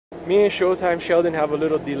Me and Showtime Sheldon have a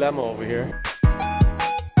little dilemma over here.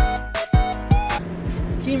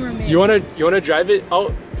 Cameraman. You wanna drive it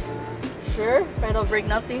out? Sure, if I don't break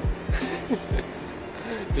nothing.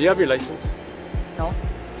 Do you have your license? No.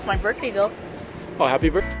 It's my birthday though. Oh, happy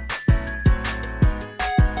birthday.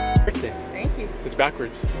 Thank you. It's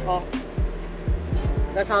backwards. Oh.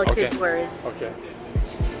 That's how kids wear it. Okay.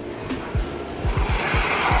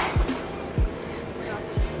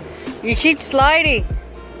 You keep sliding.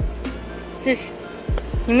 Just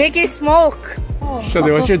you make it smoke. Oh.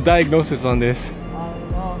 Sheldon, what's your diagnosis on this?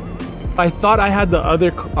 I thought I had the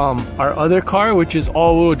other, our other car, which is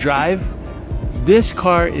all-wheel drive. This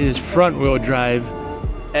car is front-wheel drive,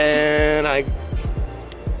 and I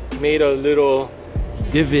made a little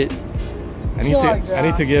divot. I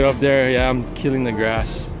need to get up there. Yeah, I'm killing the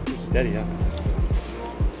grass. It's steady, huh?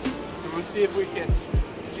 So we'll see if we can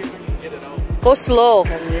get it out. Go slow.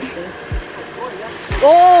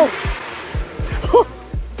 Oh!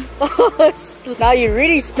 Now you're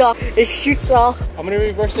really stuck. It shoots off. I'm gonna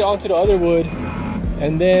reverse it onto the other wood,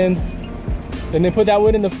 and then put that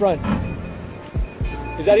wood in the front.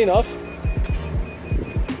 Is that enough?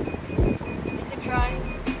 Try.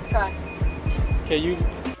 Okay, you.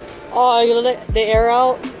 Oh, you let the air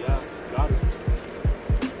out? Yeah, got it.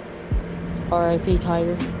 R.I.P.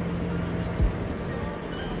 Tiger.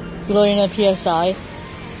 Blowing a PSI.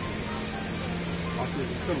 Actually,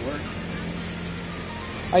 this could work.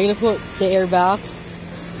 Are you gonna put the air back?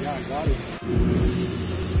 Yeah, I got it.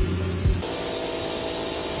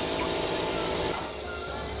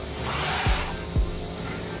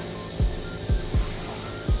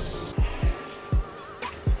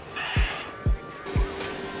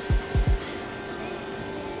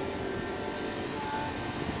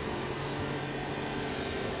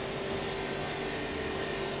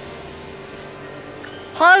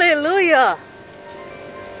 Hallelujah!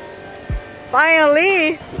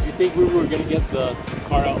 Finally! Did you think we were gonna get the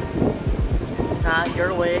car out? Nah,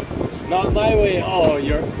 your way. Not my way. Oh,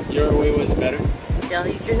 your way was better. Yeah,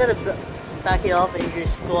 you just had to back it up and you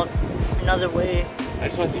just go up another way. I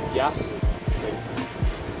just want to gas it, like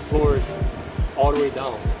floor all the way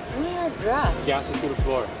down. Killing our grass. Gas it to the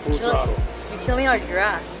floor, full throttle. You're killing our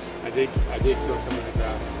grass. I did kill some of the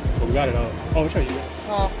grass, but we got it out. Oh, which one you got?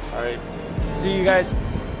 Oh. All right. See you guys.